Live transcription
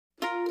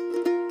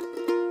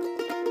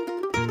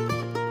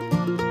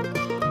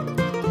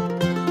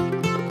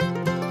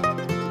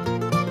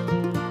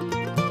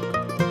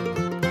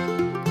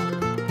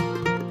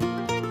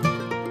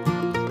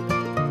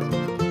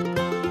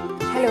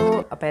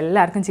അപ്പോൾ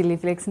എല്ലാവർക്കും ചില്ലി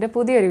ഫ്ലേക്സിൻ്റെ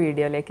പുതിയൊരു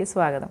വീഡിയോയിലേക്ക്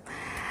സ്വാഗതം.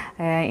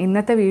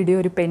 ഇന്നത്തെ വീഡിയോ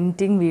ഒരു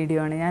പെയിൻറ്റിങ് വീഡിയോ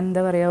ആണ്. ഞാൻ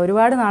എന്താ പറയുക,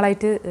 ഒരുപാട്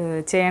നാളായിട്ട്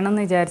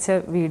ചെയ്യണമെന്ന് വിചാരിച്ച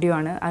വീഡിയോ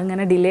ആണ്.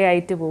 അങ്ങനെ ഡിലേ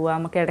ആയിട്ട് പോവുക,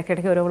 നമുക്ക്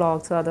ഇടയ്ക്കിടയ്ക്ക് ഓരോ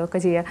വ്ളോഗ്സോ അതൊക്കെ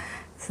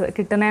ചെയ്യുക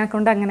കിട്ടുന്നതിനെ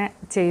കൊണ്ട് അങ്ങനെ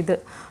ചെയ്ത്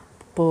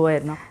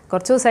പോവുമായിരുന്നു.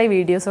 കുറച്ച് ദിവസമായി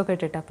വീഡിയോസൊക്കെ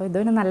ഇട്ടിട്ട്, അപ്പോൾ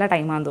ഇതൊരു നല്ല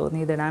ടൈമാണെന്ന്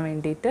തോന്നി ഇതിടാൻ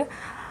വേണ്ടിയിട്ട്.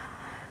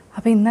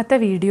 അപ്പോൾ ഇന്നത്തെ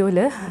വീഡിയോയിൽ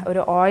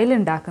ഒരു ഓയിൽ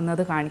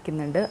ഉണ്ടാക്കുന്നത്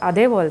കാണിക്കുന്നുണ്ട്.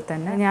 അതേപോലെ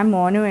തന്നെ ഞാൻ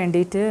മോന്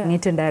വേണ്ടിയിട്ട്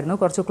ഇങ്ങിയിട്ടുണ്ടായിരുന്നു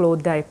കുറച്ച്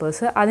ക്ലോത്ത്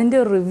ഡൈപ്പേഴ്സ്. അതിൻ്റെ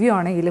ഒരു റിവ്യൂ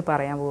ആണ് ഇതിൽ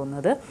പറയാൻ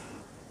പോകുന്നത്.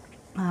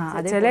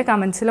 അത് ചില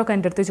കമൻസിലൊക്കെ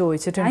എൻ്റെ അടുത്ത്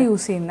ചോദിച്ചിട്ട് ഞാൻ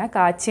യൂസ് ചെയ്യുന്ന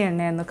കാച്ചി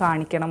എണ്ണയൊന്ന്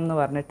കാണിക്കണം എന്ന്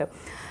പറഞ്ഞിട്ട്.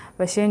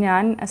 പക്ഷേ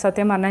ഞാൻ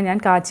സത്യം പറഞ്ഞാൽ ഞാൻ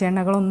കാച്ചി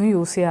എണ്ണകളൊന്നും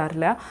യൂസ്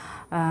ചെയ്യാറില്ല.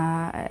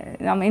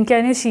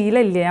 എനിക്കതിന്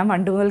ശീലമില്ല. ഞാൻ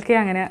പണ്ട് മുതൽക്കേ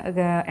അങ്ങനെ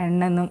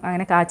എണ്ണയൊന്നും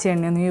അങ്ങനെ കാച്ചി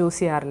എണ്ണയൊന്നും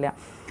യൂസ് ചെയ്യാറില്ല.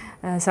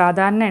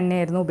 സാധാരണ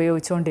എണ്ണയായിരുന്നു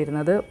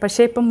ഉപയോഗിച്ചുകൊണ്ടിരുന്നത്.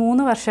 പക്ഷേ ഇപ്പം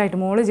 3 വർഷമായിട്ട്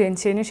മോള്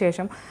ജനിച്ചതിന്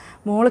ശേഷം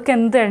മോൾക്ക്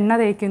എന്ത് എണ്ണ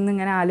തേക്കുമെന്ന്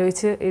ഇങ്ങനെ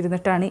ആലോചിച്ച്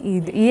ഇരുന്നിട്ടാണ്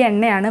ഈ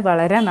എണ്ണയാണ്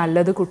വളരെ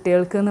നല്ലത്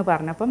കുട്ടികൾക്ക് എന്ന്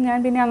പറഞ്ഞപ്പം ഞാൻ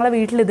പിന്നെ ഞങ്ങളെ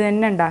വീട്ടിൽ ഇത്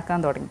തന്നെ ഉണ്ടാക്കാൻ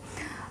തുടങ്ങി.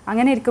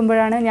 അങ്ങനെ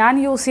ഇരിക്കുമ്പോഴാണ് ഞാൻ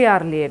യൂസ്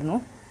ചെയ്യാറില്ലായിരുന്നു.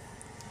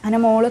 അങ്ങനെ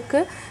മോൾക്ക്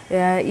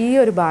ഈ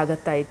ഒരു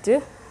ഭാഗത്തായിട്ട്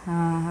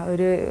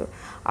ഒരു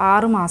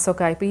 6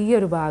 മാസമൊക്കെ ആയപ്പോൾ ഈ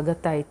ഒരു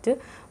ഭാഗത്തായിട്ട്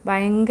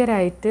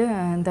ഭയങ്കരമായിട്ട്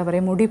എന്താ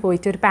പറയുക, മുടി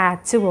പോയിട്ട് ഒരു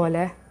പാച്ച്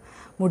പോലെ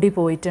മുടി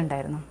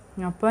പോയിട്ടുണ്ടായിരുന്നു.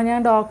 അപ്പോൾ ഞാൻ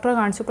ഡോക്ടറെ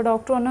കാണിച്ചപ്പോൾ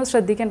ഡോക്ടർ പറഞ്ഞു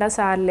ശ്രദ്ധിക്കേണ്ട,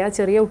 സാരില്ല,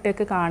 ചെറിയ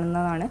കുട്ടിയൊക്കെ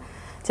കാണുന്നതാണ്,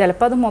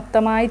 ചിലപ്പോൾ അത്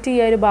മൊത്തമായിട്ട് ഈ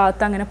ഒരു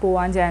ഭാഗത്ത് അങ്ങനെ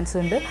പോകാൻ ചാൻസ്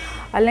ഉണ്ട്,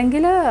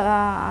 അല്ലെങ്കിൽ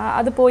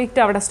അത് പോയിട്ട്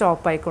അവിടെ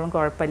സ്റ്റോപ്പ് ആയിക്കോളും,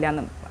 കുഴപ്പമില്ല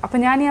എന്ന്. അപ്പോൾ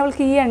ഞാൻ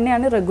അവൾക്ക് ഈ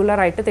എണ്ണയാണ്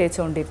റെഗുലറായിട്ട്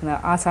തേച്ചുകൊണ്ടിരുന്നത്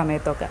ആ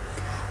സമയത്തൊക്കെ.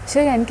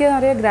 പക്ഷേ എനിക്കെന്ന്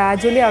പറയുക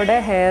ഗ്രാജുവലി അവിടെ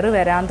ഹെയർ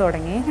വരാൻ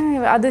തുടങ്ങി.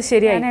 അത്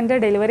ശരിയായി, എൻ്റെ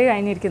ഡെലിവറി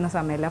കഴിഞ്ഞിരിക്കുന്ന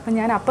സമയമല്ല. അപ്പം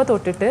ഞാൻ അപ്പോൾ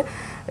തൊട്ടിട്ട്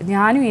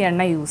ഞാനും ഈ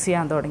എണ്ണ യൂസ്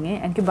ചെയ്യാൻ തുടങ്ങി.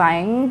 എനിക്ക്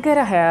ഭയങ്കര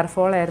ഹെയർ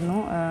ഫോളായിരുന്നു.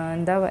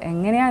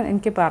 എങ്ങനെയാണ്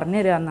എനിക്ക് പറഞ്ഞു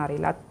തരിക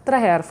എന്നറിയില്ല, അത്ര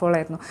ഹെയർ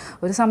ഫോളായിരുന്നു.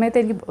 ഒരു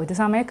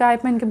സമയമൊക്കെ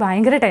ആയപ്പോൾ എനിക്ക്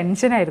ഭയങ്കര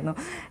ടെൻഷനായിരുന്നു.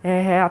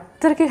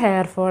 അത്രയ്ക്ക്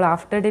hair fall,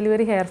 after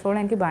delivery hair fall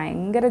എനിക്ക്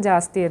ഭയങ്കര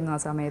ജാസ്തിയായിരുന്നു ആ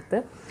സമയത്ത്.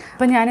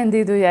 അപ്പം ഞാൻ എന്ത്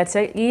ചെയ്തു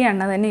വിചാരിച്ചാൽ ഈ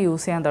എണ്ണ തന്നെ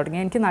യൂസ് ചെയ്യാൻ തുടങ്ങി.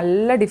 എനിക്ക്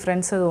നല്ല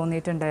ഡിഫറൻസ്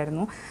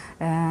തോന്നിയിട്ടുണ്ടായിരുന്നു.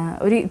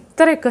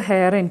 ഇത്രയൊക്കെ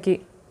ഹെയർ എനിക്ക്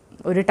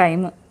ഒരു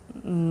ടൈം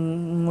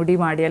മുടി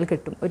മാടിയാൽ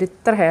കിട്ടും,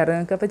 ഇത്ര ഹെയർ.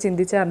 നിങ്ങൾക്കപ്പോൾ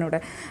ചിന്തിച്ചറിഞ്ഞൂടെ.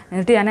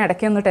 എന്നിട്ട് ഞാൻ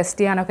ഇടയ്ക്കൊന്ന്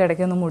ടെസ്റ്റ് ചെയ്യാനൊക്കെ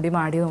ഇടയ്ക്കൊന്ന് മുടി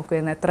മാടി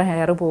നോക്കുമായിരുന്നു, എത്ര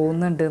ഹെയർ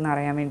പോകുന്നുണ്ട് എന്ന്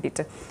അറിയാൻ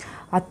വേണ്ടിയിട്ട്.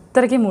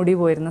 അത്രയ്ക്ക് മുടി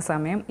പോയിരുന്ന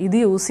സമയം ഇത്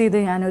യൂസ് ചെയ്ത്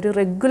ഞാനൊരു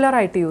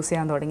റെഗുലറായിട്ട് യൂസ്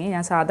ചെയ്യാൻ തുടങ്ങി.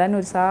 ഞാൻ സാധാരണ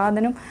ഒരു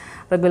സാധനം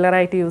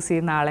റെഗുലറായിട്ട് യൂസ്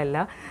ചെയ്യുന്ന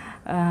ആളല്ല.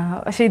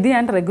 പക്ഷേ ഇത്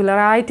ഞാൻ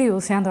റെഗുലറായിട്ട്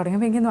യൂസ് ചെയ്യാൻ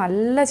തുടങ്ങിയപ്പോൾ എനിക്ക്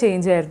നല്ല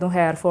ചേഞ്ച് ആയിരുന്നു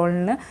ഹെയർ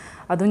ഫോളിന്.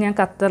 അതും ഞാൻ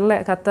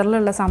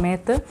ഖത്തറിലുള്ള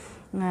സമയത്ത്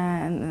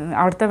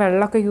അവിടുത്തെ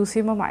വെള്ളമൊക്കെ യൂസ്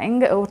ചെയ്യുമ്പോൾ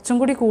കുറച്ചും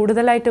കൂടി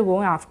കൂടുതലായിട്ട്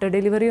പോകും. ആഫ്റ്റർ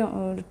ഡെലിവറി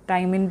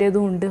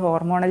ടൈമിൻ്റെതും ഉണ്ട്,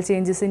 ഹോർമോണൽ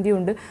ചേഞ്ചസിൻ്റെയും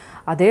ഉണ്ട്,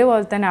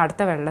 അതേപോലെ തന്നെ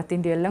അടുത്ത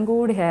വെള്ളത്തിൻ്റെയും എല്ലാം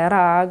കൂടി ഹെയർ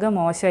ആകെ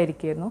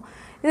മോശമായിരിക്കുമായിരുന്നു.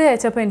 ഇത്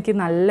തേച്ചപ്പോൾ എനിക്ക്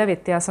നല്ല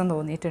വ്യത്യാസം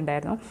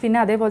തോന്നിയിട്ടുണ്ടായിരുന്നു. പിന്നെ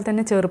അതേപോലെ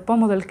തന്നെ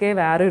ചെറുപ്പം മുതൽക്കേ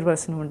വേറൊരു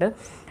പ്രശ്നമുണ്ട്.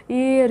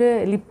 ഈ ഒരു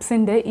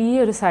ലിപ്സിൻ്റെ ഈ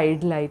ഒരു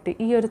സൈഡിലായിട്ട്,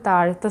 ഈ ഒരു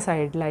താഴത്തെ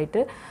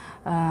സൈഡിലായിട്ട്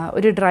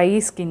ഒരു ഡ്രൈ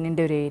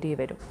സ്കിന്നിൻ്റെ ഒരു ഏരിയ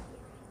വരും.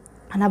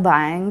 എന്നാൽ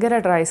ഭയങ്കര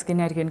ഡ്രൈ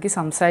സ്കിന്നായിരിക്കും, എനിക്ക്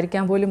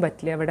സംസാരിക്കാൻ പോലും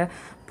പറ്റില്ല, അവിടെ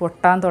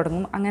പൊട്ടാൻ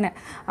തുടങ്ങും അങ്ങനെ.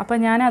 അപ്പോൾ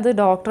ഞാനത്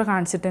ഡോക്ടറെ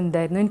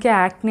കാണിച്ചിട്ടുണ്ടായിരുന്നു. എനിക്ക്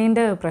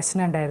ആക്നീൻ്റെ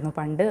പ്രശ്നം ഉണ്ടായിരുന്നു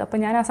പണ്ട്. അപ്പോൾ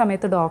ഞാൻ ആ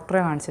സമയത്ത്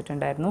ഡോക്ടറെ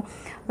കാണിച്ചിട്ടുണ്ടായിരുന്നു.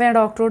 അപ്പോൾ ഞാൻ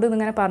ഡോക്ടറോട്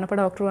ഇങ്ങനെ പറഞ്ഞപ്പോൾ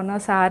ഡോക്ടർ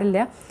പറഞ്ഞാൽ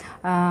സാരില്ല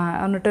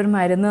എന്നിട്ടൊരു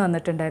മരുന്ന്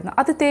തന്നിട്ടുണ്ടായിരുന്നു.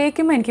 അത്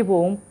തേക്കുമ്പോൾ എനിക്ക്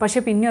പോവും,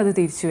 പക്ഷേ പിന്നെ അത്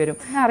തിരിച്ചു വരും.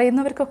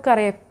 അറിയുന്നവർക്കൊക്കെ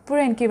അറിയാം,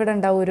 എപ്പോഴും എനിക്കിവിടെ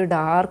ഉണ്ടാവും ഒരു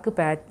ഡാർക്ക്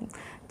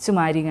പാച്ച്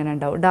മാതിരി ഇങ്ങനെ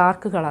ഉണ്ടാവും,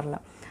 ഡാർക്ക് കളറിൽ.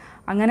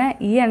 അങ്ങനെ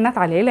ഈ എണ്ണ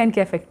തലയിൽ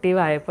എനിക്ക് എഫക്റ്റീവ്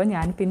ആയപ്പോൾ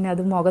ഞാൻ പിന്നെ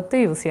അത് മുഖത്ത്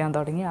യൂസ് ചെയ്യാൻ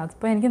തുടങ്ങി.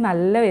 അതിപ്പോൾ എനിക്ക്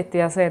നല്ല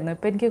വ്യത്യാസമായിരുന്നു.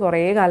 ഇപ്പോൾ എനിക്ക് കുറേ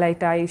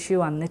കാലമായിട്ട് ആ ഇഷ്യൂ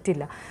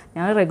വന്നിട്ടില്ല.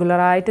 ഞാൻ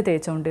റെഗുലറായിട്ട്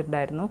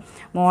തേച്ചുകൊണ്ടിരുന്നായിരുന്നു.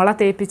 മോളെ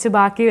തേപ്പിച്ച്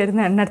ബാക്കി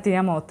വരുന്ന എണ്ണ എടുത്ത്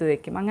ഞാൻ മുഖത്ത്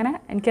തേക്കും. അങ്ങനെ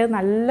എനിക്കത്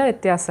നല്ല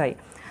വ്യത്യാസമായി.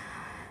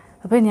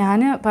 അപ്പോൾ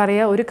ഞാൻ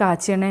പറയുക, ഒരു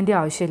കാച്ചി എണ്ണേൻ്റെ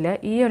ആവശ്യമില്ല.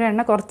 ഈ ഒരു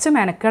എണ്ണ കുറച്ച്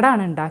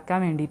മെനക്കെടാണ് ഉണ്ടാക്കാൻ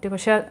വേണ്ടിയിട്ട്,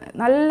 പക്ഷേ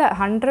നല്ല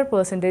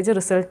 100%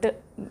 റിസൾട്ട്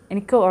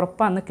എനിക്ക്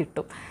ഉറപ്പാന്ന്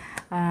കിട്ടും.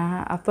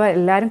 അപ്പോൾ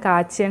എല്ലാവരും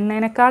കാച്ചി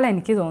എണ്ണേനേക്കാൾ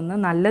എനിക്ക്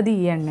തോന്നുന്നു നല്ലത്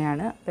ഈ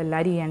എണ്ണയാണ്. അപ്പോൾ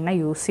എല്ലാവരും ഈ എണ്ണ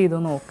യൂസ് ചെയ്ത്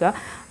നോക്കുക.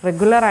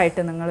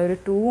 റെഗുലറായിട്ട് നിങ്ങളൊരു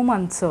 2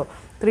 monthsോ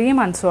 3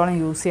 monthsോളം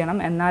യൂസ് ചെയ്യണം,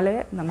 എന്നാലേ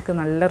നമുക്ക്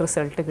നല്ല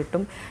റിസൾട്ട്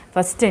കിട്ടും.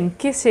 ഫസ്റ്റ്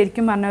എനിക്ക്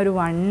ശരിക്കും പറഞ്ഞാൽ ഒരു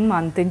 1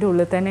 monthൻ്റെ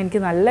ഉള്ളിൽ തന്നെ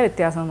എനിക്ക് നല്ല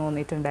വ്യത്യാസം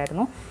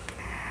തോന്നിയിട്ടുണ്ടായിരുന്നു.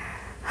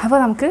 അപ്പോൾ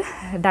നമുക്ക്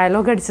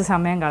ഡയലോഗ് അടിച്ച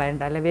സമയം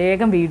കളയണ്ട, അല്ലേ,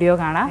 വേഗം വീഡിയോ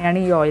കാണാം. ഞാൻ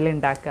ഈ ഓയിൽ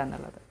ഉണ്ടാക്കുക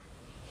എന്നുള്ളത്.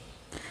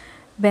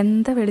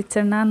 വെന്ത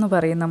വെളിച്ചെണ്ണ എന്ന്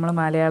പറയും നമ്മൾ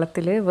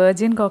മലയാളത്തിൽ.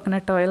 വെർജിൻ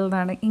കോക്കനട്ട് ഓയിൽ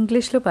എന്നാണ്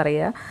ഇംഗ്ലീഷിൽ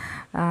പറയുക.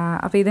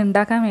 അപ്പോൾ ഇത്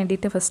ഉണ്ടാക്കാൻ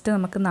വേണ്ടിയിട്ട് ഫസ്റ്റ്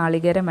നമുക്ക്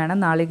നാളികേരം വേണം.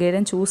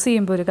 നാളികേരം ചൂസ്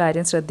ചെയ്യുമ്പോൾ ഒരു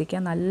കാര്യം ശ്രദ്ധിക്കുക,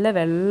 നല്ല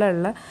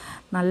വെള്ളമുള്ള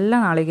നല്ല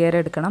നാളികേരം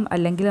എടുക്കണം,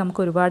 അല്ലെങ്കിൽ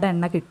നമുക്ക് ഒരുപാട്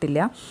എണ്ണ കിട്ടില്ല.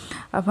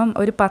 അപ്പം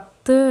ഒരു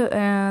 10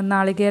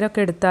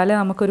 നാളികേരമൊക്കെ എടുത്താൽ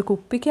നമുക്കൊരു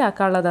കുപ്പിക്ക്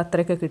ആക്കാനുള്ളത്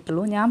അത്രയൊക്കെ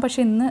കിട്ടുള്ളൂ. ഞാൻ പക്ഷേ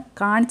ഇന്ന്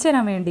കാണിച്ചു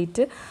തരാൻ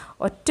വേണ്ടിയിട്ട്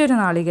ഒറ്റൊരു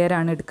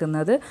നാളികേരമാണ്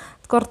എടുക്കുന്നത്.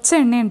 കുറച്ച്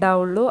എണ്ണ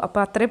ഉണ്ടാവുള്ളൂ,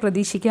 അപ്പോൾ അത്രേ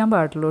പ്രതീക്ഷിക്കാൻ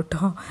പാടുള്ളൂ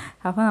കേട്ടോ.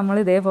 അപ്പോൾ നമ്മൾ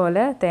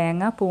ഇതേപോലെ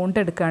തേങ്ങ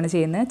പൂണ്ടെടുക്കുകയാണ്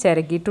ചെയ്യുന്നത്.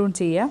 ചിരകിയിട്ടും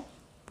ചെയ്യുക,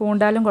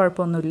 പൂണ്ടാലും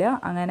കുഴപ്പമൊന്നുമില്ല.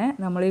 അങ്ങനെ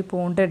നമ്മൾ ഈ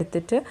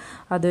പൂണ്ടെടുത്തിട്ട്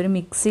അതൊരു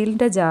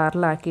മിക്സിയുടെ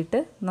ജാറിലാക്കിയിട്ട്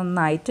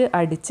നന്നായിട്ട്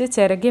അടിച്ച്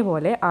ചിരകിയ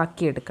പോലെ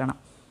ആക്കിയെടുക്കണം.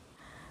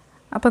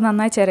 അപ്പോൾ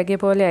നന്നായി ചിരകിയ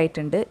പോലെ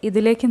ആയിട്ടുണ്ട്.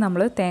 ഇതിലേക്ക്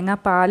നമ്മൾ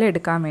തേങ്ങാപ്പാൽ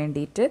എടുക്കാൻ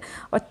വേണ്ടിയിട്ട്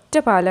ഒറ്റ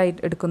പാലായി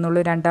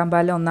എടുക്കുന്നുള്ളൂ, രണ്ടാം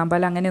പാൽ ഒന്നാം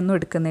പാൽ അങ്ങനെയൊന്നും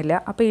എടുക്കുന്നില്ല.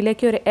 അപ്പോൾ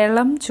ഇതിലേക്ക് ഒരു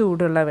ഇളം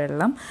ചൂടുള്ള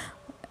വെള്ളം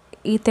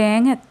ഈ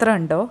തേങ്ങ എത്ര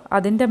ഉണ്ടോ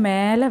അതിൻ്റെ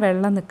മേലെ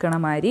വെള്ളം നിൽക്കണ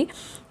മാതിരി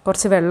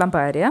കുറച്ച് വെള്ളം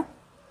പാരുക.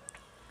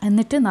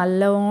 എന്നിട്ട്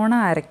നല്ലോണം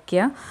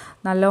അരയ്ക്കുക.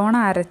 നല്ലോണം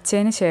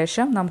അരച്ചതിന്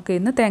ശേഷം നമുക്ക്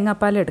ഇന്ന്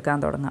തേങ്ങാപ്പാൽ എടുക്കാൻ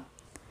തുടങ്ങാം.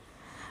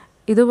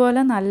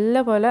 ഇതുപോലെ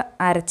നല്ലപോലെ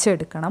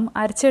അരച്ചെടുക്കണം.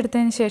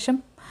 അരച്ചെടുത്തതിന് ശേഷം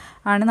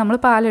ആണ് നമ്മൾ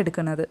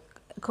പാലെടുക്കുന്നത്.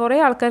 കുറേ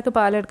ആൾക്കാർക്ക്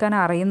പാലെടുക്കാൻ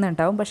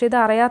അറിയുന്നുണ്ടാവും, പക്ഷേ ഇത്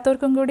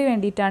അറിയാത്തവർക്കും കൂടി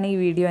വേണ്ടിയിട്ടാണ് ഈ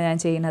വീഡിയോ ഞാൻ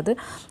ചെയ്യുന്നത്.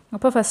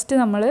 അപ്പോൾ ഫസ്റ്റ്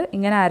നമ്മൾ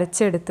ഇങ്ങനെ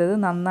അരച്ചെടുത്തത്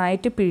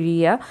നന്നായിട്ട്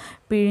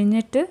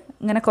പിഴിഞ്ഞിട്ട്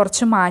ഇങ്ങനെ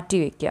കുറച്ച് മാറ്റി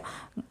വയ്ക്കുക.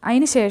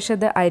 അതിന് ശേഷം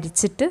ഇത്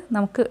അരിച്ചിട്ട്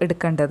നമുക്ക്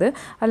എടുക്കേണ്ടത്,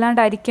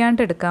 അല്ലാണ്ട്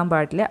അരിക്കാണ്ട് എടുക്കാൻ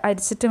പാടില്ല.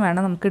 അരിച്ചിട്ട്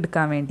വേണം നമുക്ക്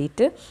എടുക്കാൻ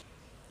വേണ്ടിയിട്ട്.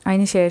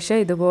 അതിന് ശേഷം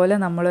ഇതുപോലെ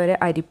നമ്മളൊരു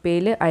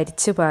അരിപ്പയിൽ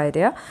അരിച്ച്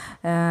പാരുക.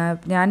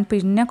 ഞാൻ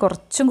പിന്നെ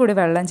കുറച്ചും കൂടി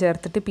വെള്ളം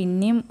ചേർത്തിട്ട്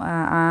പിന്നെയും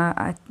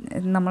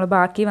നമ്മൾ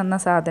ബാക്കി വന്ന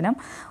സാധനം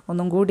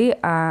ഒന്നും കൂടി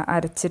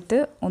അരച്ചിട്ട്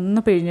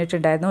ഒന്ന്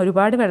പിഴിഞ്ഞിട്ടുണ്ടായിരുന്നു.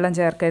 ഒരുപാട് വെള്ളം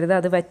ചേർക്കരുത്,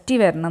 അത് വറ്റി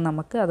വരണം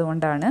നമുക്ക്.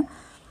 അതുകൊണ്ടാണ്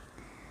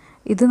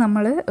ഇത്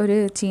നമ്മൾ ഒരു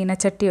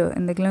ചീനച്ചട്ടിയോ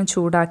എന്തെങ്കിലും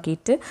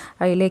ചൂടാക്കിയിട്ട്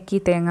അതിലേക്ക് ഈ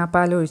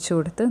തേങ്ങാപ്പാൽ ഒഴിച്ചു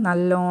കൊടുത്ത്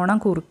നല്ലോണം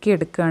കുറുക്കി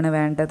എടുക്കുകയാണ്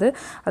വേണ്ടത്.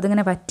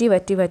 അതിങ്ങനെ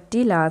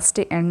വറ്റി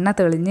ലാസ്റ്റ് എണ്ണ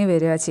തെളിഞ്ഞ്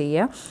വരിക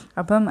ചെയ്യുക.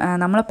 അപ്പം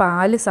നമ്മൾ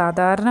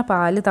സാധാരണ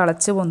പാല്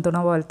തിളച്ച് പൊന്തണ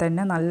പോലെ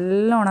തന്നെ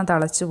നല്ലോണം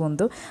തിളച്ച്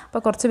പൊന്തും.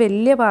 അപ്പോൾ കുറച്ച്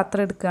വലിയ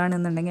പാത്രം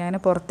എടുക്കുകയാണെന്നുണ്ടെങ്കിൽ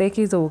അങ്ങനെ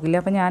പുറത്തേക്ക് തൂകില്ല.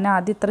 അപ്പോൾ ഞാൻ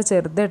ആദ്യം ഇത്ര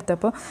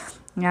ചെറുതെടുത്തപ്പോൾ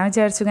ഞാൻ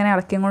വിചാരിച്ചു ഇങ്ങനെ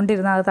ഇളക്കിയും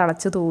കൊണ്ടിരുന്നാൽ അത്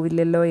തിളച്ച്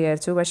തൂവില്ലല്ലോ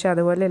വിചാരിച്ചു. പക്ഷേ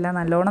അതുപോലെയല്ല,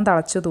 നല്ലോണം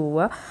തിളച്ച്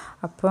തൂവുക.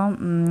 അപ്പം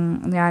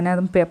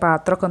ഞാനത്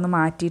പാത്രമൊക്കെ ഒന്ന്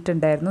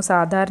മാറ്റിയിട്ടുണ്ടായിരുന്നു.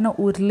 സാധാരണ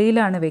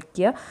ഉരുളിയിലാണ്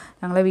വെക്കുക.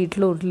 ഞങ്ങളെ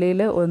വീട്ടിൽ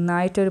ഉരുളിയിൽ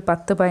ഒന്നായിട്ടൊരു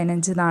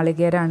 10-15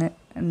 നാളികേരമാണ്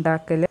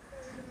ഉണ്ടാക്കൽ.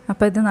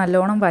 അപ്പോൾ ഇത്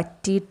നല്ലോണം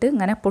വറ്റിയിട്ട്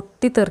ഇങ്ങനെ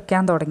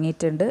പൊട്ടിത്തെറിക്കാൻ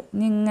തുടങ്ങിയിട്ടുണ്ട്.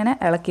 ഇനി ഇങ്ങനെ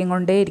ഇളക്കിയും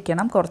കൊണ്ടേ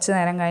ഇരിക്കണം. കുറച്ച്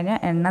നേരം കഴിഞ്ഞാൽ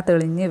എണ്ണ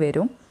തെളിഞ്ഞ്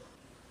വരും.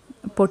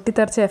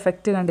 പൊട്ടിത്തെറിച്ച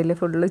എഫക്റ്റ് കണ്ടില്ലേ,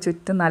 ഫുള്ള്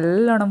ചുറ്റും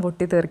നല്ലോണം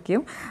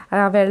പൊട്ടിത്തെറിക്കും.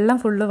 ആ വെള്ളം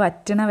ഫുള്ള്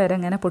വറ്റണ വരെ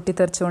ഇങ്ങനെ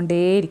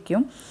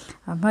പൊട്ടിത്തെറിച്ചുകൊണ്ടേയിരിക്കും.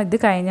 അപ്പോൾ ഇത്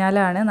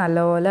കഴിഞ്ഞാലാണ്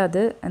നല്ലപോലെ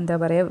അത് എന്താ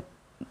പറയുക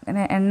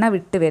ഇങ്ങനെ എണ്ണ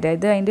വിട്ട് വരിക.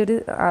 ഇത് അതിൻ്റെ ഒരു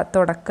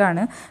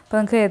തുടക്കമാണ്. അപ്പോൾ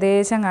നമുക്ക്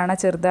ഏകദേശം കാണാം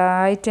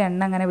ചെറുതായിട്ട്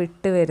എണ്ണ ഇങ്ങനെ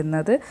വിട്ട്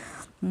വരുന്നത്.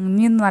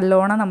 ഇനി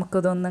നല്ലോണം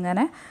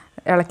നമുക്കിതൊന്നിങ്ങനെ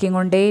ഇളക്കിയും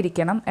കൊണ്ടേ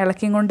ഇരിക്കണം.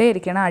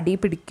 അടി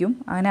പിടിക്കും,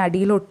 അങ്ങനെ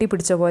അടിയിൽ ഒട്ടി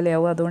പിടിച്ച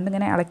പോലെയാവും. അതുകൊണ്ട്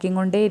ഇങ്ങനെ ഇളക്കിയും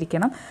കൊണ്ടേ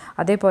ഇരിക്കണം.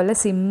 അതേപോലെ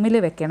സിമ്മിൽ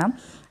വെക്കണം.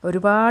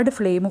 ഒരുപാട്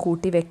ഫ്ലെയിം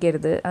കൂട്ടി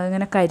വെക്കരുത്,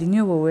 അതിങ്ങനെ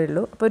കരിഞ്ഞു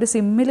പോവുകയുള്ളൂ. അപ്പോൾ ഒരു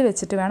സിമ്മിൽ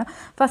വെച്ചിട്ട് വേണം.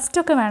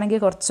 ഫസ്റ്റൊക്കെ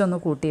വേണമെങ്കിൽ കുറച്ചൊന്ന്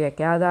കൂട്ടി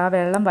വെക്കാം, അത് ആ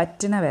വെള്ളം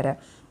വറ്റണ വരെ.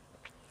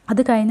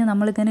 അത് കഴിഞ്ഞ്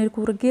നമ്മളിങ്ങനെ ഒരു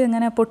കുറുകി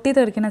ഇങ്ങനെ പൊട്ടി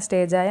തെറിക്കുന്ന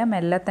സ്റ്റേജായാൽ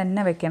മെല്ലെ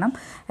തന്നെ വെക്കണം,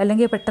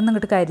 അല്ലെങ്കിൽ പെട്ടെന്ന്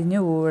ഇങ്ങോട്ട് കരിഞ്ഞു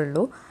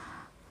പോവുകയുള്ളൂ.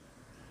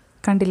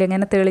 കണ്ടില്ല,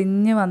 ഇങ്ങനെ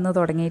തെളിഞ്ഞ് വന്ന്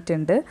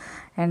തുടങ്ങിയിട്ടുണ്ട്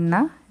എണ്ണ.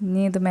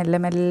 ഇനി ഇത്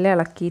മെല്ലെ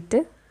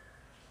ഇളക്കിയിട്ട്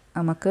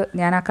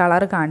ഞാൻ ആ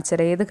കളറ് കാണിച്ചു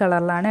തരാം, ഏത്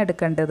കളറിലാണ്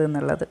എടുക്കേണ്ടത്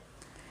എന്നുള്ളത്.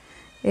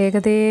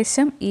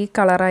 ഏകദേശം ഈ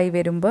കളറായി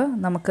വരുമ്പോൾ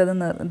നമുക്കത്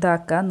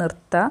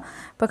നിർത്താം.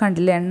 ഇപ്പോൾ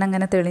കണ്ടില്ലേ എണ്ണ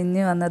ഇങ്ങനെ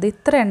തെളിഞ്ഞ് വന്നത്.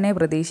 ഇത്ര എണ്ണയെ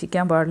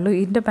പ്രതീക്ഷിക്കാൻ പാടുള്ളൂ,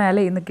 ഇതിൻ്റെ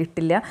മേലെ ഇന്ന്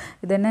കിട്ടില്ല.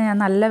 ഇതന്നെ ഞാൻ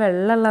നല്ല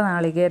വെള്ളമുള്ള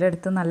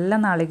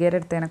നല്ല നാളികേരം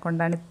എടുത്തതിനെ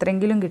കൊണ്ടാണ്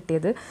ഇത്രയെങ്കിലും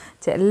കിട്ടിയത്.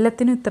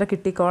 എല്ലാത്തിനും ഇത്ര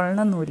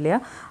കിട്ടിക്കൊള്ളണമെന്നില്ല.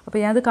 അപ്പോൾ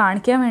ഞാനത്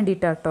കാണിക്കാൻ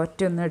വേണ്ടിയിട്ടാണ് കേട്ടോ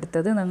ഒറ്റയൊന്നും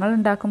എടുത്തത്. നിങ്ങൾ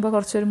ഉണ്ടാക്കുമ്പോൾ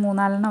കുറച്ചൊരു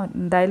 3-4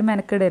 എന്തായാലും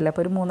മെനക്കിടയില്ല.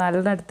 അപ്പോൾ ഒരു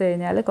 3-4 എടുത്തു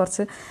കഴിഞ്ഞാൽ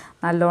കുറച്ച്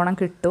നല്ലോണം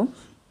കിട്ടും.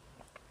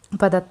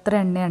 അപ്പോൾ അതത്ര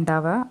എണ്ണ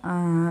ഉണ്ടാവുക.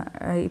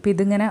 ഇപ്പോൾ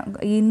ഇതിങ്ങനെ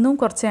ഇന്നും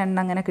കുറച്ച് എണ്ണ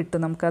അങ്ങനെ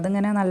കിട്ടും നമുക്ക്.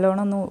 അതിങ്ങനെ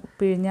നല്ലോണം ഒന്ന്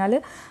പിഴിഞ്ഞാൽ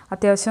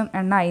അത്യാവശ്യം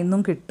എണ്ണ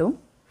ഇന്നും കിട്ടും.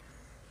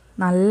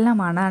 നല്ല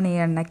മണമാണ് ഈ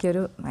എണ്ണയ്ക്ക്,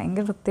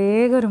 ഭയങ്കര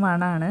പ്രത്യേക ഒരു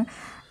മണമാണ്.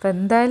 അപ്പോൾ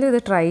എന്തായാലും ഇത്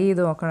ട്രൈ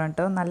ചെയ്ത് നോക്കണം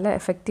കേട്ടോ, നല്ല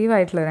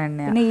എഫക്റ്റീവായിട്ടുള്ളൊരു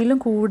എണ്ണയാണ്. പിന്നെ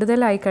ഇതിലും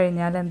കൂടുതലായി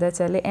കഴിഞ്ഞാൽ എന്താ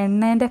വെച്ചാൽ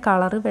എണ്ണേൻ്റെ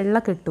കളറ് വെള്ള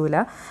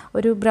കിട്ടൂല,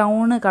 ഒരു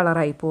ബ്രൗൺ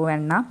കളറായി പോവും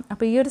എണ്ണ.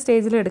 അപ്പോൾ ഈ ഒരു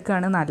സ്റ്റേജിൽ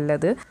എടുക്കുകയാണ്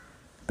നല്ലത്.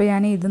 അപ്പോൾ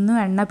ഞാൻ ഇതിന്നും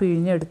എണ്ണ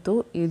പിഴിഞ്ഞെടുത്തു.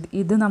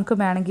 ഇത് നമുക്ക്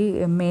വേണമെങ്കിൽ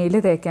മേല്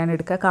തേക്കാൻ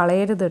എടുക്കുക,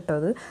 കളയരുത് കേട്ടോ,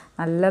 അത്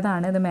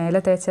നല്ലതാണ്. ഇത് മേലെ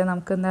തേച്ചാൽ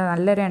നമുക്ക്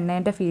നല്ലൊരു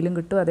എണ്ണേൻ്റെ ഫീലും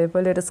കിട്ടും,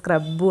 അതേപോലെ ഒരു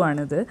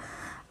സ്ക്രബുമാണിത്.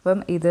 അപ്പം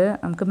ഇത്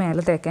നമുക്ക്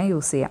മേലെ തേക്കാൻ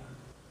യൂസ് ചെയ്യാം.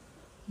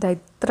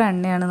 ഇത്ര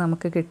എണ്ണയാണ്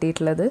നമുക്ക്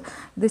കിട്ടിയിട്ടുള്ളത്.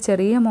 ഇത്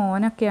ചെറിയ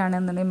മോനൊക്കെ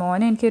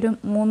ആണെന്നുണ്ടെങ്കിൽ എനിക്കൊരു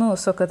 3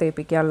 ദിവസമൊക്കെ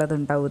തേപ്പിക്കാനുള്ളത്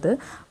ഉണ്ടാവും. ഇത്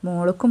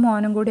മോൾക്കും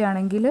മോനും കൂടി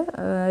ആണെങ്കിൽ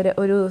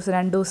ഒരു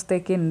 2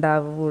 ദിവസത്തേക്ക്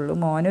ഉണ്ടാവുള്ളൂ.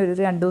 ഒരു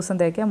 2 ദിവസം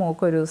തേക്കാം,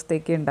 മോൾക്ക് 1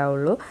 ദിവസത്തേക്ക്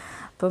ഉണ്ടാവുള്ളൂ.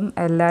 അപ്പം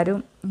എല്ലാവരും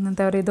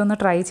എന്താ പറയുക ഇതൊന്ന്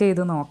ട്രൈ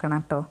ചെയ്ത് നോക്കണം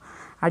കേട്ടോ,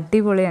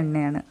 അടിപൊളി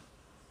എണ്ണയാണ്.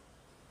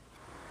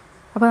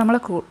 അപ്പോൾ നമ്മൾ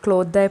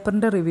ക്ലോത്ത്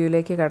ഡയപ്പറിൻ്റെ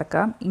റിവ്യൂയിലേക്ക്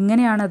കിടക്കാം.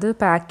 ഇങ്ങനെയാണത്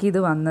പാക്ക് ചെയ്ത്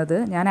വന്നത്.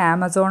 ഞാൻ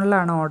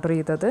ആമസോണിലാണ് ഓർഡർ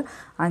ചെയ്തത്.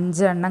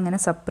 5 എണ്ണം ഇങ്ങനെ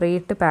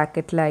സെപ്പറേറ്റ്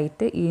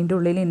പാക്കറ്റിലായിട്ട്. ഇതിൻ്റെ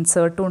ഉള്ളിൽ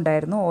ഇൻസേർട്ടും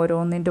ഉണ്ടായിരുന്നു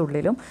ഓരോന്നിൻ്റെ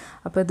ഉള്ളിലും.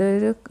 അപ്പോൾ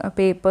ഇതൊരു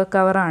പേപ്പർ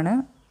കവറാണ്,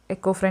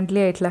 എക്കോ ഫ്രണ്ട്ലി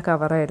ആയിട്ടുള്ള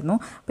കവറായിരുന്നു.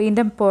 അപ്പോൾ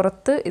ഇതിൻ്റെ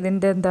പുറത്ത്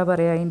ഇതിൻ്റെ എന്താ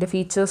പറയുക ഇതിൻ്റെ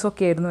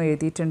ഫീച്ചേഴ്സൊക്കെ ആയിരുന്നു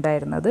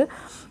എഴുതിയിട്ടുണ്ടായിരുന്നത്.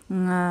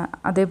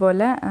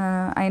 അതേപോലെ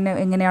അതിന്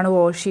എങ്ങനെയാണ്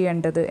വാഷ്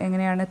ചെയ്യേണ്ടത്,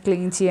 എങ്ങനെയാണ്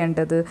ക്ലീൻ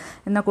ചെയ്യേണ്ടത്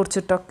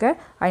എന്നെക്കുറിച്ചിട്ടൊക്കെ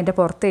അതിൻ്റെ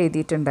പുറത്ത്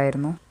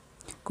എഴുതിയിട്ടുണ്ടായിരുന്നു.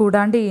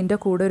 കൂടാണ്ട് ഇതിൻ്റെ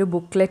കൂടെ ഒരു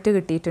ബുക്ക്ലെറ്റ്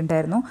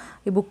കിട്ടിയിട്ടുണ്ടായിരുന്നു.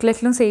 ഈ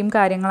ബുക്ക്ലെറ്റിലും സെയിം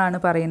കാര്യങ്ങളാണ്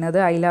പറയുന്നത്.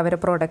 അതിൽ അവരെ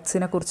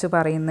പ്രൊഡക്ട്സിനെ കുറിച്ച്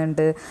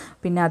പറയുന്നുണ്ട്,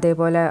 പിന്നെ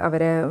അതേപോലെ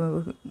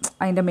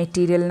അതിൻ്റെ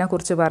മെറ്റീരിയലിനെ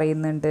കുറിച്ച്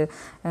പറയുന്നുണ്ട്,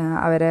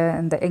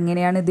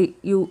 എങ്ങനെയാണ് ഇത്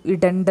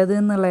ഇടേണ്ടത്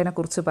എന്നുള്ളതിനെ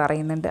കുറിച്ച്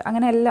പറയുന്നുണ്ട്.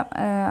 അങ്ങനെ എല്ലാം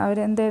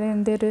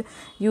എൻ്റെ ഒരു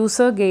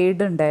യൂസർ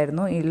ഗൈഡ്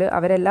ഉണ്ടായിരുന്നു. ഇതിൽ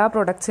അവരെല്ലാ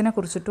പ്രൊഡക്ട്സിനെ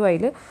കുറിച്ചിട്ടും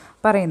അതിൽ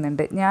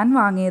പറയുന്നുണ്ട്. ഞാൻ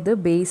വാങ്ങിയത്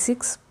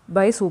ബേസിക്സ്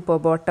ബൈ സൂപ്പർ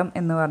ബോട്ടം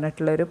എന്ന്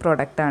പറഞ്ഞിട്ടുള്ളൊരു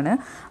പ്രൊഡക്റ്റാണ്.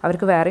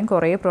 അവർക്ക് വേറെയും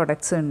കുറേ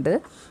പ്രൊഡക്ട്സ് ഉണ്ട്.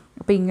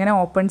 അപ്പോൾ ഇങ്ങനെ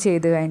ഓപ്പൺ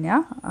ചെയ്ത്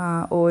കഴിഞ്ഞാൽ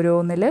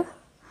ഓരോന്നിൽ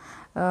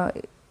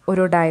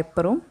ഓരോ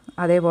ഡയപ്പറും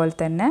അതേപോലെ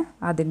തന്നെ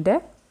അതിൻ്റെ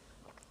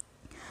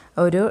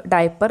ഒരു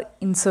ഡയപ്പർ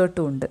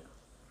ഇൻസേർട്ടും ഉണ്ട്.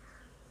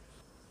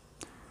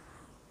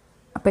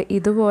 അപ്പോൾ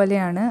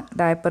ഇതുപോലെയാണ്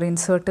ഡയപ്പർ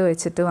ഇൻസേർട്ട്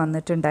വെച്ചിട്ട്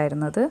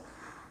വന്നിട്ടുണ്ടായിരുന്നത്.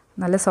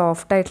 നല്ല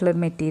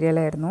സോഫ്റ്റായിട്ടുള്ളൊരു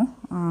മെറ്റീരിയലായിരുന്നു.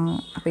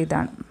 അപ്പോൾ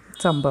ഇതാണ്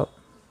സംഭവം.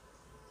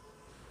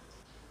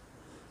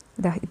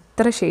 ഇതാ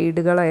ഇത്ര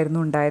ഷെയ്ഡുകളായിരുന്നു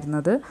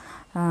ഉണ്ടായിരുന്നത്.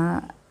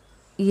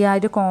 ഈ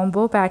ഒരു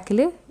കോംബോ പാക്കിൽ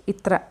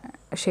ഇത്ര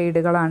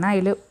ഷെയ്ഡുകളാണ്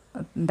അതിൽ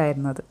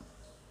ഉണ്ടായിരുന്നത്.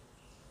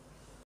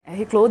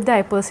 ഈ ക്ലോത്ത്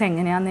ഡയപ്പേഴ്സ്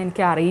എങ്ങനെയാണെന്ന്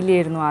എനിക്ക്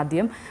അറിയില്ലായിരുന്നു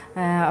ആദ്യം.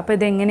 അപ്പോൾ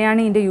ഇതെങ്ങനെയാണ്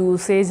ഇതിൻ്റെ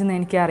യൂസേജ് എന്ന്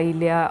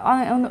എനിക്കറിയില്ല.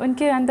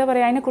 എനിക്ക് എന്താ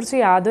പറയുക, അതിനെക്കുറിച്ച്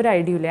യാതൊരു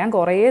ഐഡിയ ഇല്ല. ഞാൻ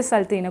കുറേ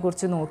സ്ഥലത്ത്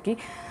ഇതിനെക്കുറിച്ച് നോക്കി,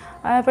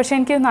 പക്ഷേ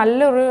എനിക്ക്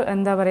നല്ലൊരു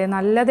എന്താ പറയുക,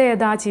 നല്ലത്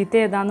ഏതാ ചീത്ത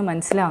ഏതാന്ന്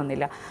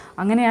മനസ്സിലാവുന്നില്ല.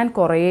 അങ്ങനെ ഞാൻ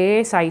കുറേ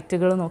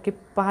സൈറ്റുകൾ നോക്കി,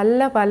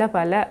 പല പല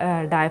പല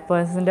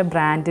ഡയപ്പേഴ്സിൻ്റെ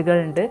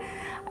ബ്രാൻഡുകളുണ്ട്.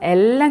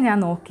 എല്ലാം ഞാൻ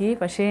നോക്കി,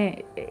 പക്ഷേ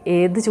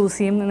ഏത് ചൂസ്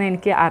ചെയ്യുമെന്ന്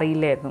എനിക്ക്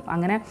അറിയില്ലായിരുന്നു.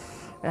 അങ്ങനെ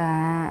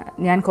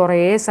ഞാൻ കുറേ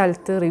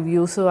സ്ഥലത്ത്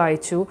റിവ്യൂസ്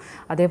വായിച്ചു,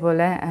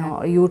 അതേപോലെ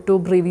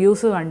യൂട്യൂബ്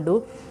റിവ്യൂസ് കണ്ടു.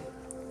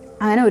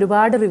 അങ്ങനെ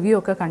ഒരുപാട് റിവ്യൂ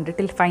ഒക്കെ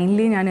കണ്ടിട്ട്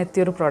ഫൈനലി ഞാൻ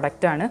എത്തിയൊരു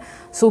പ്രൊഡക്റ്റാണ്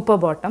സൂപ്പർ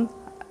ബോട്ടം.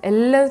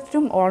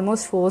 എല്ലാവരും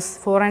ഓൾമോസ്റ്റ്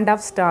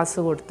 4.5 സ്റ്റാർസ്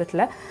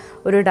കൊടുത്തിട്ടുള്ള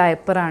ഒരു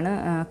ഡയപ്പറാണ്,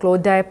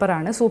 ക്ലോത്ത്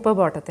ഡയപ്പറാണ് സൂപ്പർ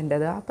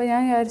ബോട്ടത്തിൻ്റെത്. അപ്പോൾ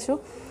ഞാൻ വിചാരിച്ചു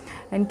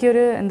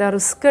എനിക്കൊരു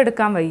റിസ്ക്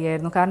എടുക്കാൻ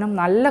വയ്യായിരുന്നു. കാരണം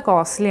നല്ല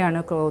കോസ്റ്റ്ലിയാണ്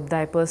ക്ലോത്ത്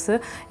ഡയപ്പേഴ്സ്.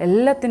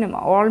 എല്ലാത്തിനും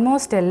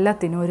ഓൾമോസ്റ്റ്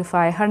എല്ലാത്തിനും ഒരു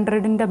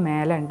 500ൻ്റെ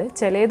മേലുണ്ട്.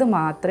 ചിലത്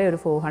മാത്രമേ ഒരു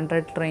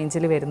 400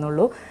 റേഞ്ചിൽ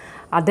വരുന്നുള്ളൂ.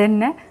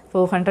 അതുതന്നെ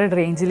 400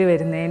 റേഞ്ചിൽ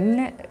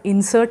വരുന്നതിന്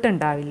ഇൻസേർട്ട്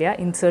ഉണ്ടാവില്ല.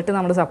 ഇൻസേർട്ട്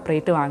നമ്മൾ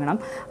സെപ്പറേറ്റ് വാങ്ങണം.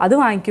 അത്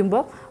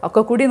വാങ്ങിക്കുമ്പോൾ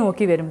ഒക്കെ കൂടി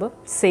നോക്കി വരുമ്പോൾ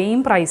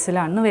സെയിം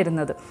പ്രൈസിലാണ്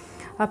വരുന്നത്.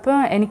 അപ്പോൾ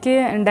എനിക്ക്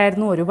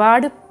ഉണ്ടായിരുന്നു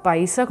ഒരുപാട്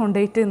പൈസ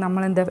കൊണ്ടുപോയിട്ട്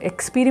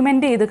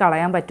എക്സ്പെരിമെൻ്റ് ചെയ്ത്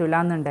കളയാൻ പറ്റില്ല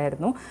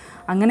എന്നുണ്ടായിരുന്നു.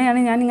 അങ്ങനെയാണ്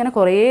ഞാനിങ്ങനെ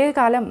കുറേ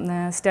കാലം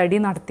സ്റ്റഡി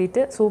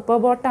നടത്തിയിട്ട് സൂപ്പർ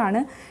ബോട്ടാണ്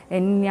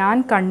ഞാൻ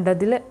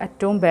കണ്ടതിൽ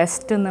ഏറ്റവും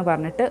ബെസ്റ്റ് എന്ന്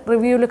പറഞ്ഞിട്ട്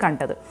റിവ്യൂവിൽ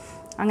കണ്ടത്.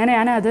 അങ്ങനെ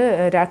ഞാനത്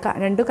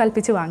രണ്ടും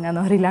കൽപ്പിച്ച്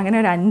വാങ്ങാമെന്ന് പറയില്ല, അങ്ങനെ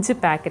ഒരു 5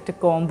 പാക്കറ്റ്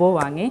കോംബോ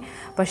വാങ്ങി.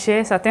 പക്ഷേ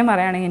സത്യം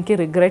പറയുകയാണെങ്കിൽ എനിക്ക്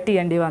റിഗ്രറ്റ്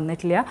ചെയ്യേണ്ടി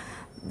വന്നിട്ടില്ല.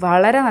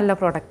 വളരെ നല്ല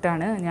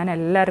പ്രൊഡക്റ്റാണ്, ഞാൻ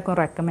എല്ലാവർക്കും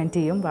റെക്കമെൻഡ്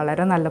ചെയ്യും.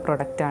 വളരെ നല്ല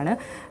പ്രൊഡക്റ്റാണ്.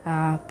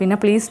 പിന്നെ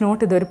പ്ലീസ്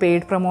നോട്ട്, ഇതൊരു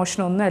പെയ്ഡ്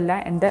പ്രൊമോഷനൊന്നുമല്ല,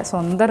 എൻ്റെ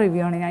സ്വന്തം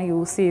റിവ്യൂ ആണ്. ഞാൻ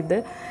യൂസ് ചെയ്ത്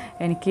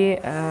എനിക്ക്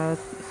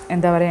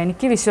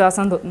എനിക്ക്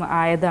വിശ്വാസം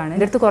ആയതാണ്.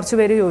 എൻ്റെ അടുത്ത് കുറച്ച്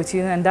പേര്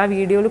ചോദിച്ചിരുന്നു എന്താ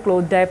വീഡിയോയിൽ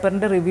ക്ലോത്ത്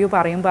ഡയപ്പറിൻ്റെ റിവ്യൂ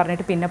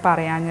പറഞ്ഞിട്ട് പിന്നെ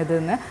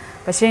പറയാഞ്ഞതെന്ന്.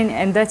 പക്ഷേ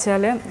എന്താ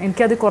വെച്ചാൽ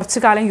എനിക്കത് കുറച്ച്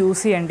കാലം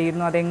യൂസ്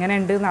ചെയ്യേണ്ടിയിരുന്നു.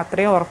 അതെങ്ങനെയുണ്ട് എന്ന്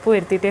അത്രയും ഉറപ്പ്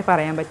വരുത്തിയിട്ടേ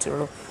പറയാൻ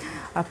പറ്റുള്ളൂ.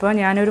 അപ്പോൾ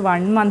ഞാനൊരു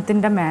 1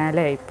 മന്തിൻ്റെ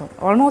മേലെ ഇപ്പം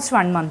ഓൾമോസ്റ്റ്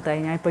 1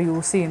 മന്തായി ഞാനിപ്പോൾ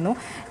യൂസ് ചെയ്യുന്നു.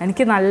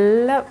 എനിക്ക്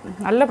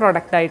നല്ല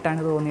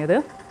പ്രൊഡക്റ്റായിട്ടാണ് തോന്നിയത്.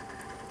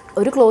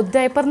 ഒരു ക്ലോത്ത്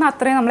ഡയപ്പറിന്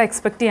അത്രയും നമ്മൾ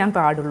എക്സ്പെക്റ്റ് ചെയ്യാൻ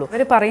പാടുള്ളൂ.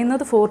 അവർ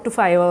പറയുന്നത് 4 to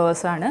 5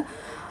 hours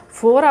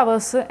 4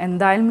 hours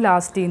എന്തായാലും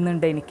ലാസ്റ്റ്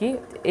ചെയ്യുന്നുണ്ട്. എനിക്ക്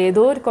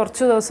ഏതോ ഒരു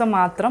കുറച്ച് ദിവസം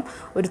മാത്രം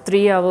ഒരു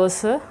 3 hours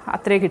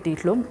അത്രേ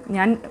കിട്ടിയിട്ടുള്ളൂ.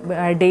 ഞാൻ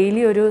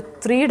ഡെയിലി ഒരു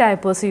 3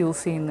 ഡയപ്പേഴ്സ്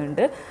യൂസ്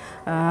ചെയ്യുന്നുണ്ട്.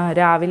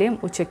 രാവിലെയും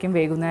ഉച്ചയ്ക്കും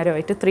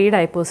വൈകുന്നേരമായിട്ട് 3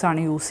 ഡയപ്പേഴ്സാണ്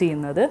യൂസ്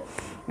ചെയ്യുന്നത്.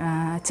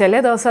 ചില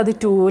ദിവസം അത്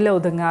 2ൽ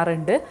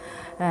ഒതുങ്ങാറുണ്ട്.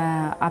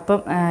 അപ്പം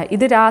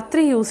ഇത്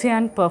രാത്രി യൂസ്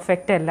ചെയ്യാൻ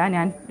പെർഫെക്റ്റ് അല്ല.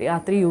 ഞാൻ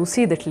രാത്രി യൂസ്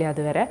ചെയ്തിട്ടില്ല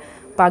അതുവരെ.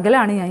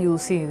 പകലാണ് ഞാൻ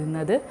യൂസ്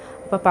ചെയ്യുന്നത്.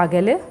 അപ്പോൾ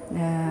പകൽ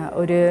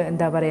ഒരു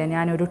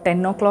ഞാനൊരു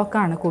 10 o'clock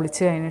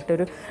കുളിച്ച്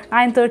കഴിഞ്ഞിട്ടൊരു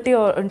 9:30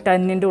 or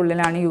 10ൻ്റെ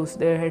ഉള്ളിലാണ്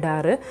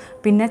ഇടാറ്.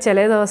 പിന്നെ ചില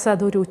ദിവസം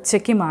അതൊരു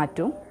ഉച്ചയ്ക്ക്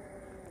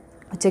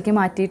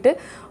മാറ്റിയിട്ട്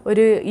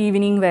ഒരു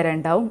ഈവനിങ് വരെ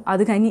ഉണ്ടാവും.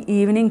 അത് കഴിഞ്ഞ്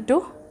ഈവനിങ് ടു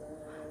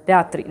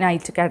രാത്രി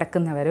നൈറ്റ്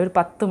കിടക്കുന്നവരെ ഒരു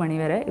 10 മണി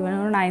വരെ, ഇവൻ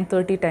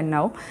 9:30 10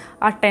 ആവും.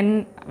 ആ 10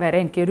 വരെ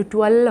എനിക്ക് ഒരു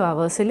 12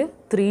 hours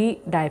 3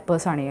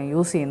 ഡയപ്പേഴ്സാണ് ഞാൻ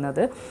യൂസ്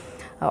ചെയ്യുന്നത്.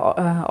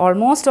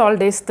 ഓൾമോസ്റ്റ് ഓൾ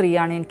ഡേയ്സ് 3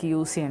 ആണ് എനിക്ക്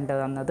യൂസ്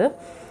ചെയ്യേണ്ടത് വന്നത്.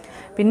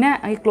 പിന്നെ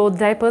ഈ ക്ലോത്ത്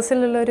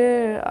ഡയപ്പേഴ്സിലുള്ളൊരു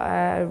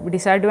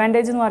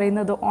ഡിസഡ്വാൻറ്റേജ് എന്ന്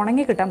പറയുന്നത്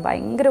ഉണങ്ങി കിട്ടാൻ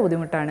ഭയങ്കര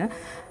ബുദ്ധിമുട്ടാണ്.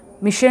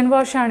 മെഷീൻ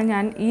വാഷാണ്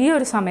ഞാൻ ഈ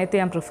ഒരു സമയത്ത്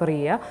ഞാൻ പ്രിഫർ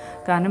ചെയ്യുക.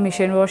 കാരണം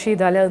മെഷീൻ വാഷ്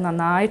ചെയ്താൽ അത്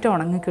നന്നായിട്ട്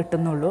ഉണങ്ങി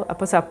കിട്ടുന്നുള്ളൂ.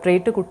 അപ്പോൾ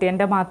സെപ്പറേറ്റ്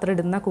കുട്ടീൻ്റെ മാത്രം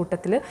ഇടുന്ന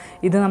കൂട്ടത്തിൽ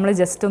ഇത് നമ്മൾ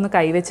ജസ്റ്റ് ഒന്ന്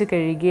കൈവച്ച്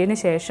കഴുകിയതിന്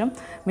ശേഷം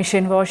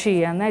മെഷീൻ വാഷ്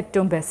ചെയ്യാമെന്ന്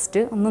ഏറ്റവും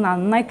ബെസ്റ്റ്. ഒന്ന്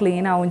നന്നായി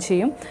ക്ലീൻ ആവുകയും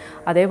ചെയ്യും,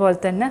 അതേപോലെ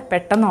തന്നെ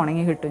പെട്ടെന്ന്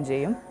ഉണങ്ങി കിട്ടുകയും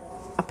ചെയ്യും.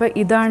 അപ്പോൾ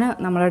ഇതാണ്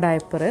നമ്മളെ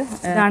ഡയപ്പർ.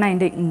 ഇതാണ്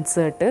അതിൻ്റെ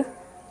insert.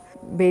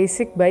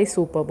 Basic by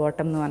super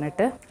bottom എന്ന്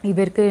പറഞ്ഞിട്ട്.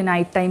 ഇവർക്ക്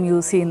നൈറ്റ് ടൈം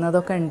യൂസ്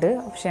ചെയ്യുന്നതൊക്കെ ഉണ്ട്,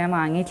 പക്ഷേ ഞാൻ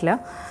വാങ്ങിയിട്ടില്ല.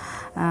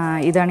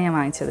 ഇതാണ് ഞാൻ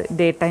വാങ്ങിച്ചത്.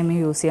 ഡേ ടൈമിൽ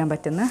യൂസ് ചെയ്യാൻ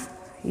പറ്റുന്ന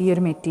ഈ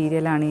ഒരു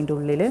മെറ്റീരിയലാണ് ഇതിൻ്റെ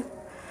ഉള്ളിൽ.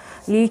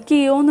 ലീക്ക്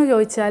ചെയ്യുമോയെന്ന്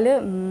ചോദിച്ചാൽ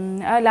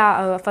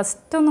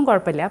ഫസ്റ്റൊന്നും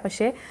കുഴപ്പമില്ല.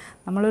 പക്ഷേ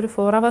നമ്മളൊരു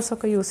 4 hours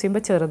യൂസ്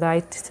ചെയ്യുമ്പോൾ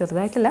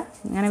ചെറുതായിട്ടല്ല,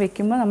 ഇങ്ങനെ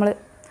വെക്കുമ്പോൾ നമ്മൾ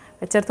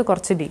വെച്ചെടുത്ത്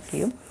കുറച്ച് ലീക്ക്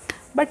ചെയ്യും.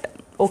 ബട്ട്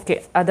ഓക്കെ,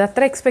 അത്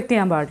അത്ര എക്സ്പെക്റ്റ്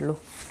ചെയ്യാൻ പാടുള്ളൂ.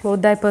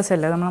 ക്ലോത്ത് ഡയപ്പേഴ്സ്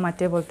അല്ല, നമ്മൾ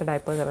മറ്റേ പോലത്തെ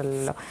ഡയപ്പേഴ്സ്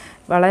അല്ലല്ലോ.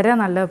 വളരെ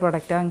നല്ല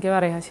പ്രൊഡക്റ്റാണ്. എനിക്ക്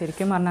പറയാം,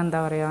 ശരിക്കും പറഞ്ഞാൽ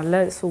നല്ല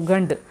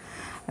സുഖമുണ്ട്.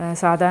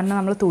 സാധാരണ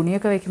നമ്മൾ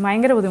തുണിയൊക്കെ വയ്ക്കുമ്പോൾ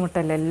ഭയങ്കര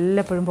ബുദ്ധിമുട്ടല്ലേ,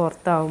 എല്ലായ്പ്പോഴും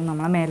പുറത്താവും,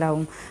 നമ്മളെ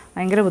മേലാവും,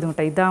 ഭയങ്കര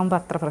ബുദ്ധിമുട്ടാണ്. ഇതാകുമ്പോൾ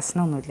അത്ര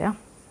പ്രശ്നമൊന്നുമില്ല.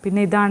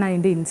 പിന്നെ ഇതാണ്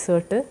അതിൻ്റെ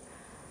ഇൻസേർട്ട്.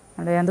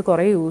 ഞാനത്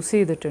കുറേ യൂസ്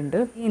ചെയ്തിട്ടുണ്ട്.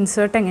 ഈ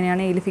ഇൻസേർട്ട്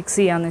എങ്ങനെയാണ് ഇതിൽ ഫിക്സ്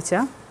ചെയ്യാന്ന്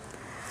വെച്ചാൽ,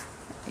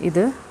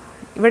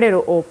 ഇവിടെ ഒരു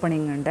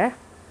ഓപ്പണിംഗ് ഉണ്ട്.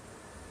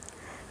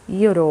 ഈ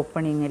ഒരു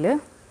ഓപ്പണിങ്ങിൽ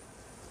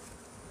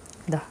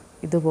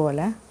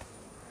ഇതുപോലെ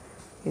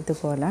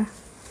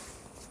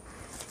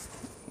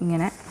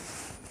ഇങ്ങനെ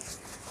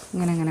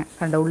ഇങ്ങനെ ഇങ്ങനെ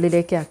കണ്ടോ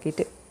ഉള്ളിലേക്ക്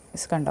ആക്കിയിട്ട്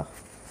കണ്ടോ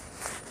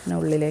ഇങ്ങനെ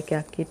ഉള്ളിലേക്ക്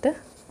ആക്കിയിട്ട്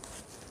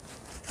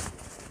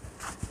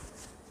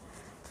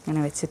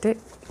ഇങ്ങനെ വെച്ചിട്ട്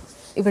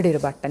ഇവിടെ ഒരു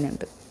ബട്ടൺ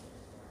ഉണ്ട്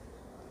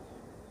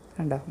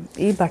കണ്ടോ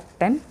ഈ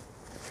ബട്ടൺ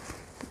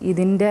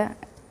ഇതിൻ്റെ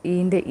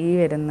ഈ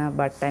വരുന്ന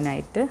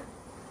ബട്ടനായിട്ട്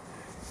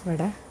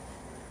ഇവിടെ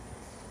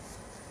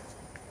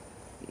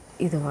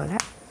ഇതുപോലെ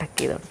ടക്ക്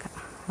ചെയ്ത് കൊടുക്കാം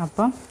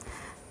അപ്പം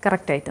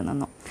കറക്റ്റായിട്ട്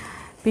നിന്നു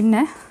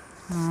പിന്നെ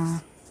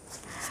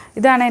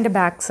ഇതാണ് എൻ്റെ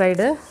ബാക്ക്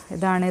സൈഡ്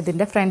ഇതാണ്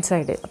ഇതിൻ്റെ ഫ്രണ്ട്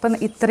സൈഡ് അപ്പം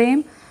ഇത്രയും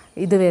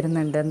ഇത്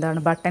വരുന്നുണ്ട് എന്താണ്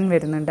ബട്ടൺ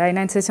വരുന്നുണ്ട്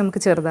അതിനനുസരിച്ച്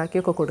നമുക്ക്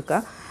ചെറുതാക്കിയൊക്കെ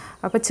കൊടുക്കാം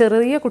അപ്പോൾ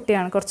ചെറിയ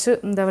കുട്ടിയാണ് കുറച്ച്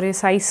എന്താ പറയുക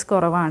സൈസ്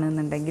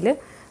കുറവാണെന്നുണ്ടെങ്കിൽ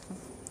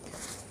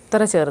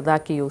ഇത്ര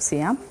ചെറുതാക്കി യൂസ്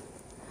ചെയ്യാം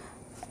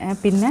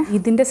പിന്നെ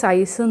ഇതിൻ്റെ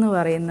സൈസ് എന്ന്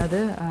പറയുന്നത്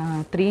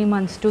 3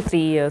 months to 3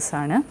 years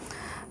ആണ്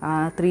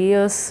 3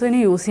 yearsന്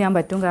യൂസ് ചെയ്യാൻ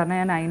പറ്റും കാരണം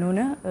ഞാൻ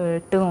അയിനൂന്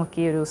ഇട്ട്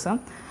നോക്കിയ ഒരു ദിവസം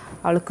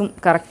അവൾക്കും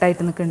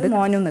കറക്റ്റായിട്ട് നിൽക്കുന്നുണ്ട്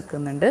മോനും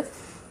നിൽക്കുന്നുണ്ട്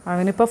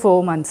അവനിപ്പോൾ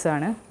 4 months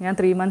ആണ് ഞാൻ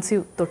 3 months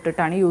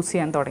തൊട്ടിട്ടാണ് യൂസ്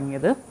ചെയ്യാൻ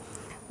തുടങ്ങിയത്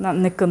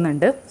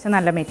നിൽക്കുന്നുണ്ട് പക്ഷെ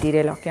നല്ല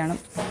മെറ്റീരിയലൊക്കെയാണ്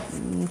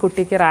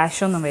കുട്ടിക്ക്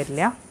റാഷൊന്നും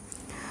വരില്ല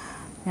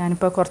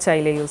ഞാനിപ്പോൾ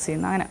കുറച്ചായില്ലേ യൂസ്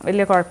ചെയ്യുന്നു അങ്ങനെ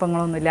വലിയ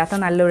കുഴപ്പങ്ങളൊന്നും ഇല്ലാത്ത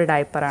നല്ലൊരു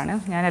ഡയപ്പറാണ്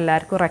ഞാൻ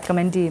എല്ലാവർക്കും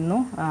റെക്കമെൻഡ് ചെയ്യുന്നു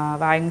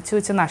വാങ്ങിച്ചു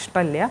വെച്ച്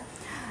നഷ്ടമില്ല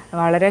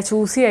വളരെ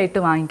ചൂസി ആയിട്ട്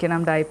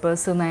വാങ്ങിക്കണം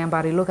ഡയപ്പേഴ്സ് എന്ന് ഞാൻ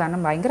പറയുള്ളൂ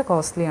കാരണം ഭയങ്കര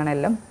കോസ്റ്റ്ലിയാണ്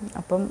എല്ലാം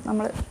അപ്പം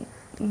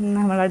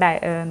നമ്മളുടെ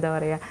എന്താ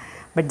പറയുക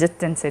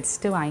ബഡ്ജറ്റ്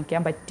അനുസരിച്ചിട്ട്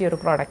വാങ്ങിക്കാൻ പറ്റിയൊരു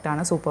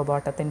പ്രോഡക്റ്റാണ് സൂപ്പർ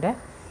ബോട്ടത്തിൻ്റെ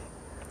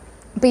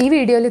അപ്പോൾ ഈ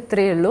വീഡിയോയിൽ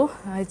ഇത്രയേ ഉള്ളൂ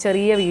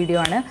ചെറിയ വീഡിയോ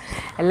ആണ്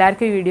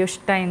എല്ലാവർക്കും ഈ വീഡിയോ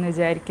ഇഷ്ടമായി എന്ന്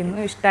വിചാരിക്കുന്നു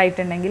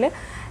ഇഷ്ടമായിട്ടുണ്ടെങ്കിൽ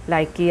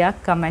ലൈക്ക്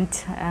ചെയ്യുക കമൻറ്റ്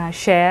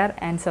ഷെയർ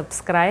ആൻഡ്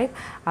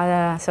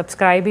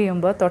സബ്സ്ക്രൈബ്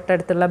ചെയ്യുമ്പോൾ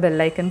തൊട്ടടുത്തുള്ള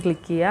ബെല്ലൈക്കൺ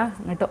ക്ലിക്ക്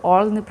ചെയ്യുക എന്നിട്ട്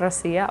ഓൾ എന്ന്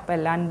പ്രസ് ചെയ്യുക അപ്പോൾ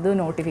എല്ലാം ഇത്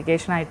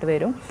നോട്ടിഫിക്കേഷനായിട്ട്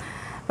വരും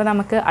അപ്പോൾ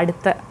നമുക്ക്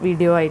അടുത്ത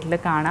വീഡിയോ ആയിട്ട്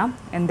കാണാം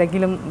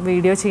എന്തെങ്കിലും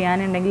വീഡിയോ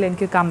ചെയ്യാനുണ്ടെങ്കിൽ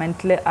എനിക്ക്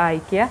കമൻറ്റിൽ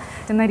അയയ്ക്കുക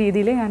എന്ന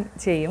രീതിയിൽ ഞാൻ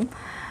ചെയ്യും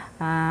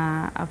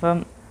അപ്പം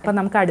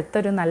നമുക്ക്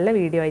അടുത്തൊരു നല്ല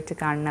വീഡിയോ ആയിട്ട്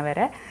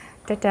കാണുന്നവരെ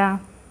ടാറ്റാ